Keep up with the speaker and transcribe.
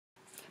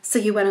So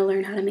you want to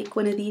learn how to make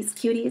one of these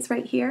cuties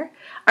right here?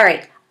 All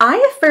right,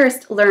 I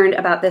first learned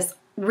about this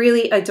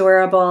really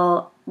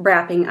adorable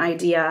wrapping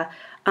idea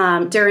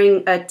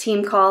during a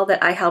team call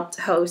that I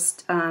helped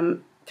host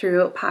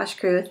through Posh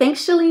Crew.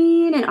 Thanks,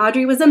 Shalene, and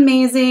Audrey was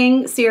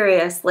amazing.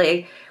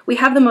 Seriously, we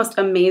have the most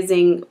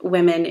amazing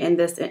women in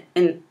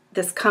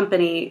this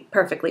company,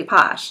 Perfectly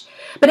Posh.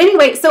 But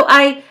anyway, so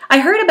I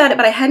heard about it,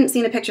 but I hadn't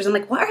seen the pictures. I'm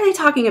like, what are they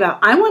talking about?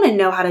 I want to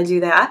know how to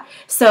do that.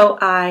 So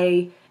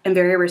I am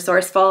very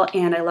resourceful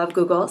and I love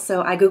Google.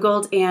 So I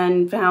Googled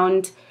and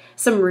found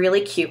some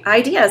really cute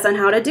ideas on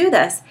how to do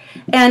this.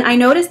 And I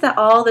noticed that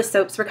all the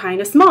soaps were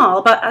kind of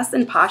small, but us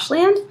in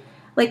Poshland,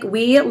 like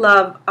we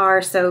love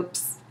our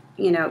soaps,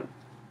 you know,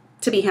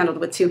 to be handled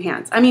with 2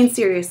 hands. I mean,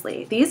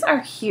 seriously, these are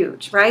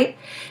huge, right?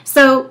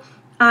 So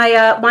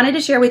I wanted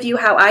to share with you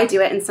how I do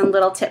it and some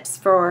little tips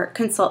for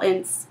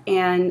consultants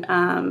and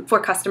for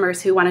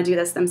customers who want to do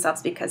this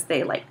themselves because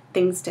they like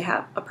things to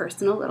have a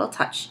personal little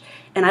touch.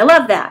 And I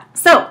love that.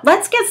 So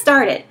let's get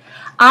started.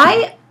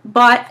 I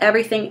bought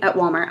everything at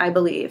Walmart, I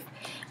believe.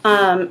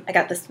 I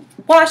got this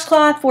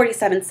washcloth,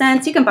 47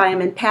 cents. You can buy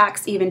them in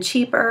packs, even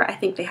cheaper. I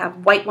think they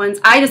have white ones.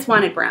 I just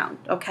wanted brown,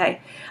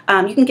 okay?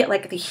 You can get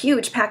like the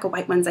huge pack of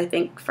white ones, I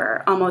think,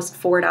 for almost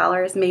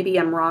 $4. Maybe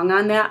I'm wrong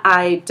on that.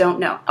 I don't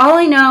know. All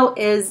I know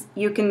is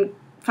you can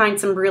find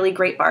some really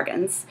great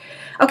bargains.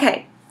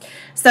 Okay,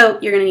 so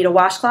you're going to need a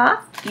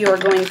washcloth. You're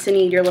going to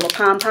need your little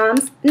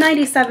pom-poms.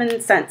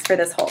 97 cents for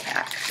this whole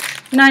pack.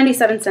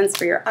 97 cents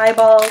for your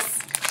eyeballs.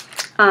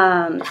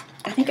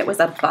 I think it was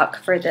 $1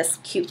 for this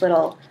cute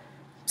little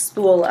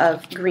spool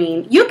of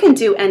green. You can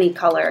do any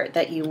color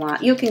that you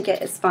want. You can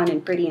get as fun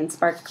and pretty and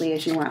sparkly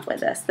as you want with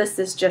this. This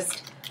is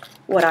just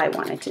what I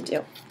wanted to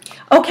do.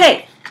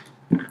 Okay,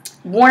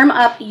 warm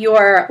up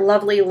your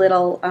lovely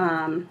little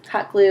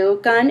hot glue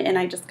gun, and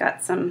I just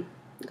got some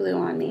glue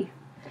on me.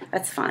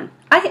 That's fun.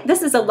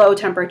 This is a low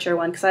temperature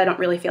one because I don't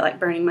really feel like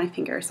burning my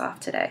fingers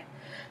off today.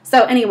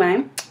 So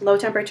anyway, low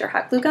temperature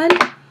hot glue gun.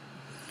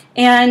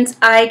 And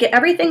I get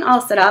everything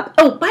all set up.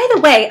 Oh, by the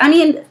way, I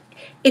mean,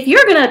 if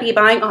you're going to be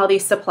buying all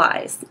these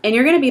supplies and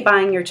you're going to be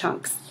buying your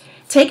chunks,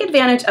 take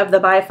advantage of the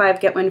buy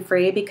 5, get 1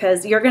 free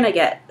because you're going to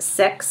get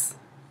 6,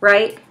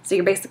 right? So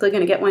you're basically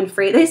going to get 1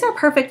 free. These are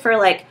perfect for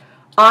like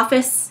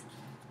office,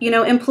 you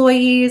know,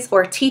 employees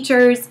or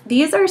teachers.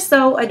 These are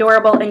so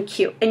adorable and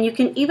cute. And you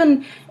can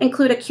even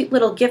include a cute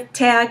little gift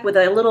tag with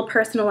a little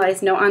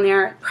personalized note on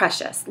there.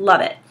 Precious.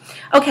 Love it.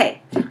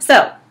 Okay,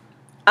 so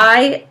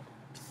I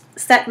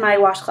set my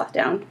washcloth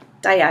down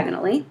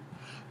diagonally,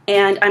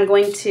 and I'm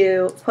going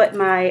to put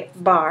my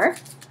bar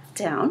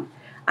down.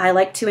 I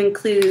like to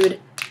include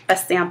a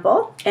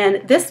sample,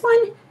 and this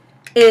one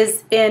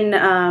is in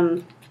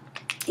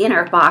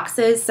our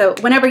boxes. So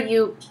whenever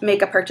you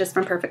make a purchase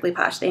from Perfectly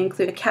Posh, they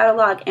include a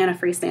catalog and a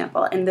free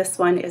sample, and this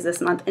one is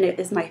this month, and it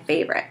is my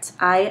favorite.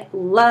 I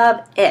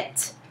love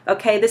it.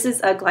 Okay, this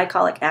is a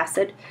glycolic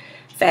acid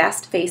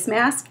fast face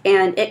mask,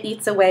 and it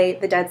eats away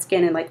the dead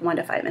skin in like 1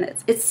 to 5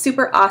 minutes. It's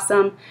super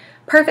awesome.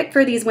 Perfect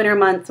for these winter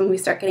months when we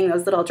start getting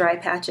those little dry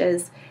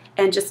patches,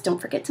 and just don't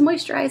forget to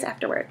moisturize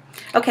afterward.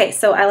 Okay,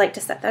 so I like to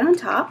set that on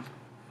top.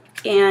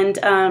 And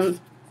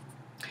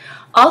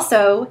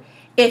also,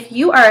 if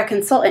you are a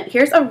consultant,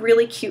 here's a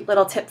really cute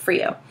little tip for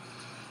you.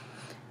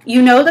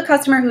 You know the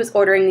customer who's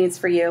ordering these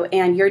for you,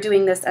 and you're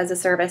doing this as a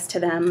service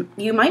to them.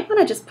 You might want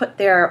to just put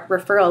their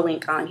referral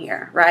link on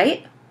here,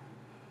 right?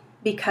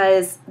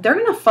 Because they're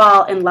going to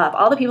fall in love.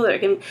 All the people that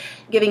are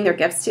giving their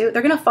gifts to,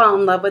 they're going to fall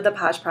in love with the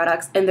Posh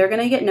products, and they're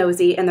going to get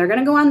nosy, and they're going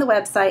to go on the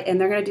website,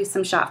 and they're going to do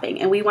some shopping.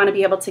 And we want to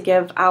be able to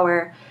give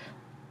our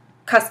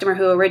customer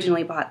who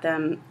originally bought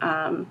them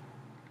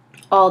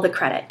all the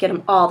credit, get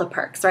them all the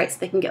perks, right? So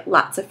they can get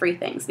lots of free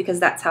things, because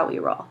that's how we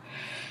roll.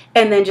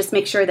 And then just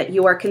make sure that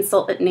your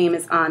consultant name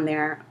is on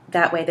there.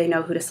 That way they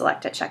know who to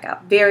select at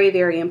checkout. Very,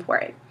 very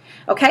important.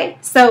 Okay,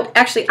 so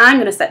actually I'm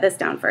going to set this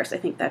down first. I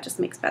think that just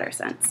makes better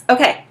sense.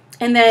 Okay.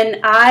 And then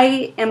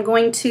I am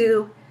going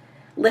to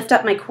lift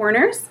up my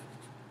corners,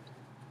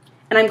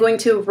 and I'm going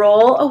to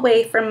roll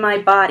away from my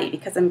body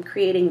because I'm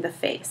creating the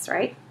face,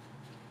 right?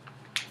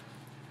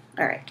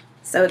 All right,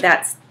 so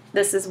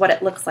this is what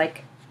it looks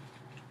like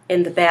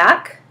in the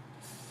back,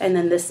 and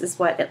then this is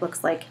what it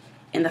looks like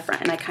in the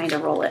front, and I kind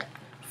of roll it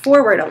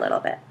forward a little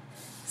bit.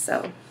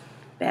 So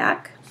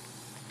back,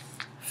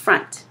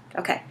 front.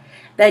 Okay,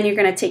 then you're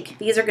going to take,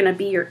 these are going to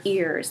be your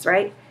ears,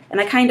 right?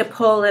 And I kind of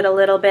pull it a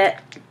little bit,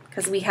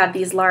 because we have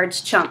these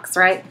large chunks,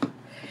 right?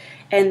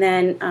 And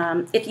then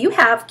if you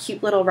have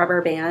cute little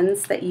rubber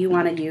bands that you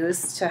want to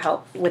use to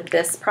help with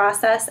this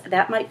process,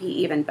 that might be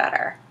even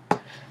better.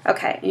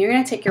 Okay, and you're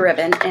going to take your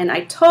ribbon, and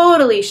I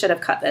totally should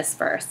have cut this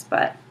first,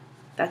 but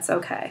that's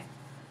okay.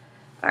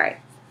 All right,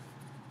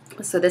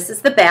 so this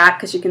is the back,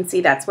 because you can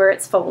see that's where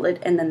it's folded,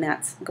 and then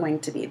that's going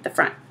to be the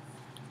front.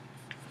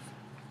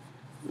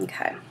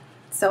 Okay,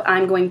 so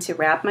I'm going to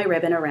wrap my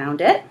ribbon around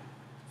it.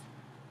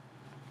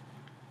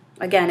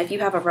 Again, if you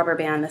have a rubber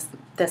band,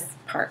 this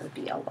part would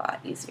be a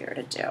lot easier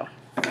to do.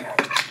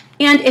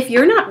 And if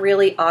you're not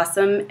really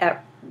awesome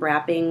at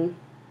wrapping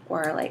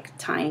or like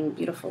tying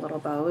beautiful little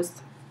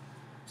bows,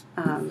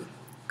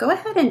 go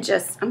ahead and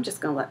I'm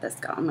just going to let this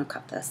go. I'm going to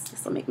cut this.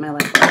 This will make my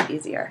life a lot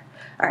easier.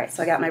 All right,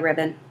 so I got my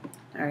ribbon.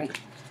 All right,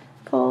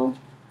 pull,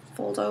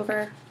 fold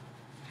over,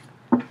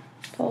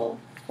 pull,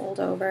 fold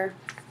over.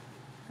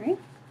 All right,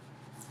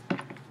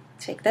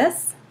 take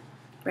this,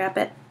 wrap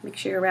it. Make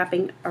sure you're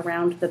wrapping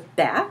around the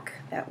back.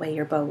 That way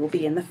your bow will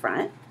be in the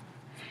front.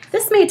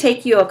 This may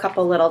take you a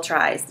couple little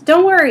tries.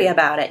 Don't worry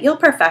about it. You'll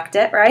perfect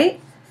it, right?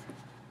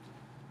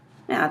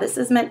 Now, this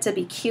is meant to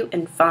be cute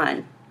and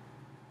fun.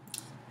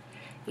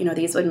 You know,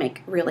 these would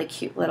make really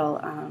cute little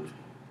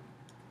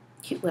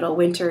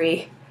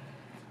wintry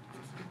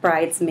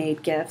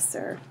bridesmaid gifts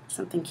or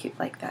something cute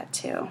like that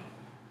too.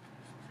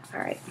 All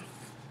right.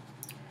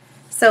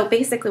 So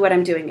basically what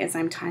I'm doing is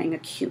I'm tying a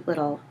cute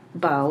little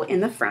bow in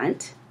the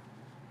front.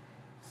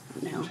 Oh,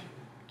 no,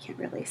 can't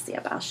really see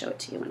it, but I'll show it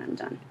to you when I'm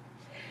done.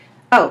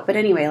 Oh, but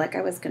anyway, like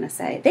I was going to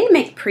say, they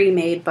make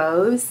pre-made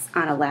bows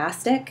on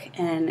elastic,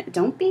 and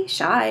don't be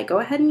shy. Go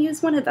ahead and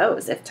use one of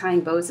those if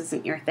tying bows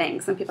isn't your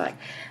thing. Some people are like,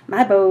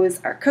 my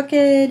bows are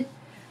crooked,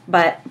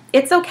 but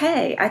it's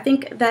okay. I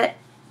think that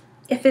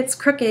if it's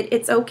crooked,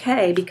 it's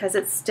okay because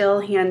it's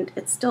still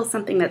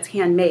something that's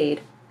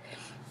handmade.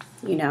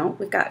 You know,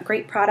 we've got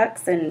great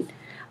products, and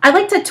I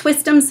like to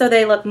twist them so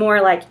they look more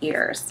like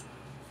ears.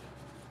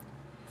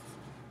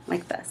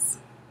 Like this,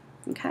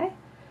 okay?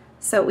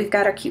 So we've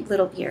got our cute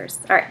little ears.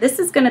 All right, this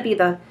is going to be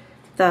the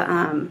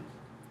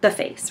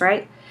face,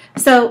 right?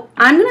 So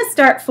I'm going to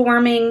start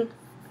forming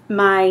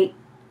my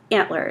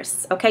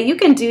antlers, okay? You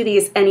can do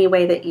these any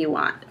way that you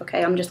want,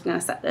 okay? I'm just going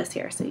to set this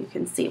here so you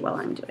can see while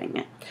I'm doing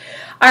it.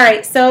 All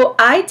right, so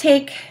I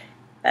take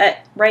it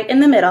right in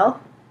the middle,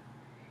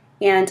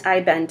 and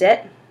I bend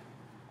it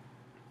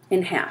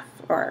in half,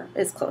 or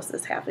as close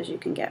as half as you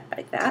can get,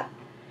 like that.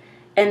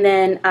 And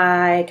then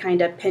I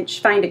kind of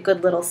find a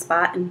good little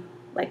spot and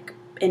like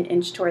an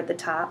inch toward the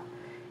top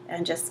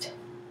and just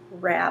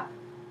wrap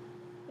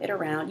it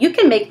around. You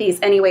can make these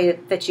any way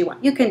that you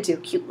want. You can do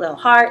cute little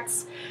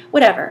hearts,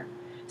 whatever.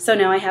 So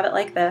now I have it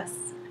like this,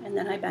 and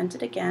then I bend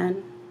it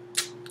again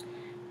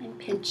and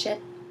pinch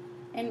it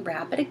and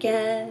wrap it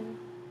again,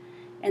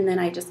 and then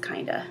I just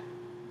kind of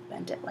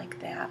bend it like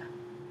that.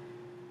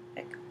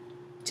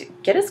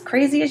 Get as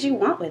crazy as you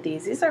want with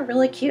these. These are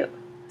really cute.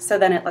 So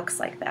then it looks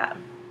like that.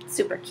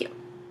 Super cute.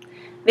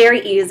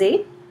 Very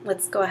easy.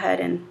 Let's go ahead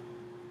and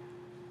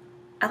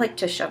I like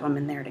to shove them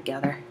in there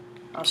together.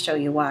 I'll show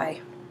you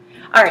why.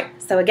 All right,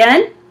 so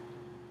again,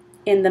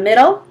 in the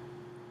middle,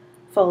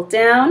 fold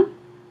down,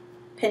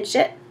 pinch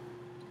it,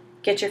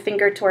 get your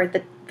finger toward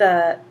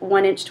the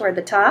 1 inch toward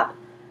the top,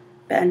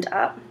 bend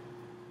up,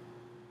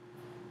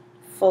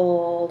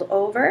 fold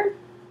over,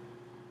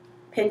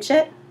 pinch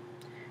it,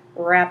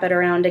 wrap it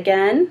around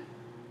again,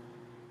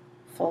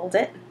 fold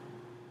it,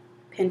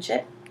 pinch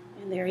it,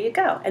 and there you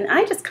go. And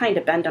I just kind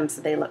of bend them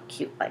so they look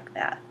cute like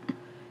that.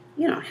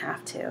 You don't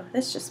have to.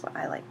 That's just what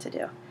I like to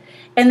do.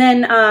 And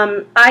then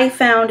I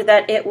found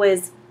that it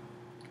was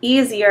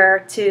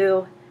easier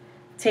to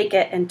take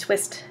it and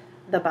twist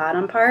the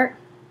bottom part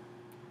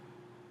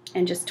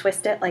and just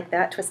twist it like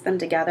that, twist them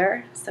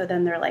together. So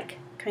then they're like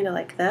kind of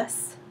like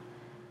this,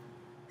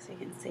 so you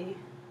can see.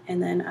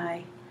 And then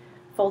I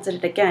folded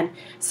it again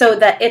so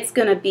that it's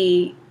going to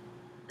be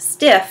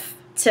stiff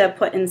to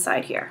put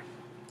inside here.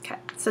 Okay,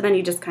 so then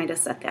you just kind of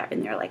set that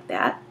in there like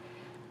that,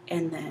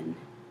 and then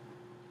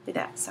do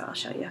that. So I'll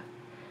show you.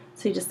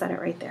 So you just set it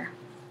right there.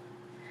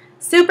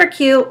 Super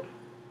cute.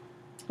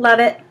 Love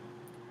it.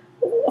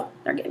 Ooh,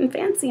 they're getting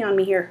fancy on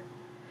me here.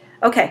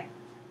 Okay.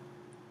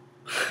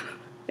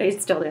 I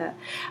still do that.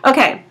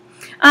 Okay.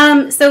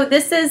 So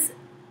this is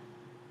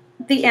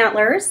the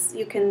antlers.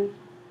 You can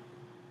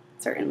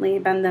certainly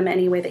bend them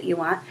any way that you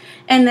want.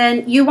 And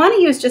then you want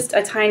to use just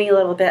a tiny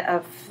little bit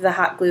of the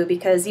hot glue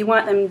because you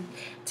want them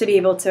to be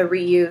able to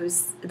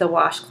reuse the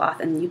washcloth,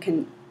 and you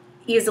can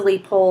easily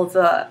pull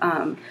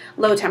the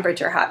low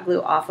temperature hot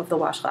glue off of the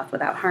washcloth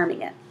without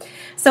harming it.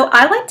 So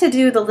I like to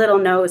do the little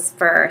nose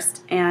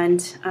first,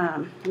 and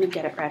let me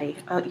get it ready.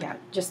 Oh yeah,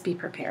 just be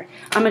prepared.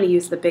 I'm going to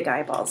use the big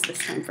eyeballs this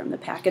time from the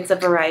pack. It's a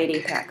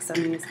variety pack, so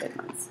I'm going to use big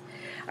ones.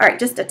 All right,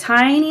 just a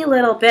tiny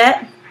little bit.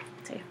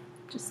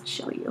 Just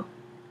show you.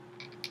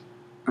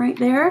 Right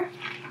there.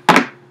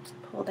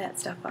 Pull that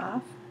stuff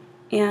off,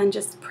 and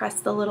just press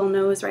the little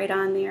nose right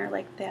on there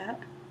like that.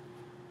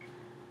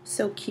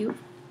 So cute.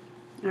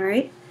 All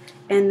right,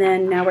 and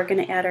then now we're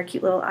going to add our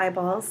cute little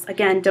eyeballs.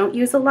 Again, don't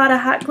use a lot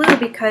of hot glue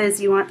because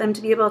you want them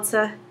to be able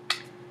to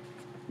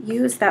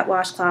use that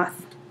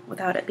washcloth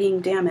without it being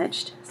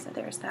damaged. So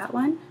there's that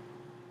one,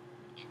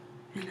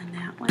 and then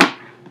that one,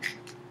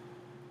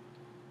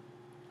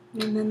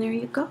 and then there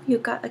you go.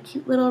 You've got a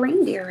cute little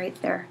reindeer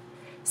right there.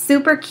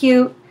 Super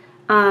cute.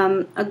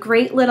 A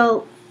great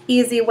little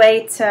easy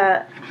way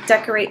to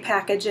decorate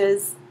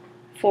packages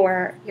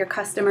for your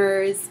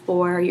customers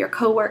or your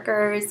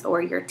coworkers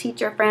or your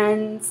teacher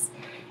friends.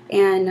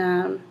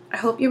 And I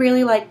hope you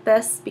really like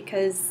this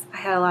because I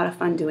had a lot of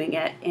fun doing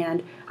it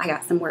and I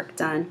got some work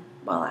done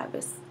while I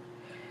was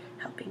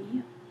helping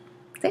you.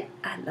 Say,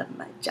 I love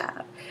my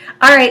job.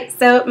 All right,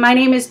 so my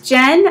name is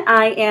Jen.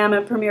 I am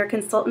a Premier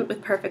Consultant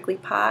with Perfectly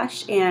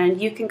Posh,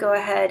 and you can go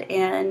ahead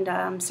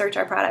and search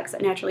our products at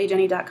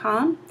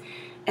naturallyjenny.com.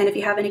 And if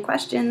you have any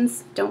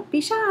questions, don't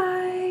be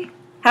shy.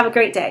 Have a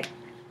great day.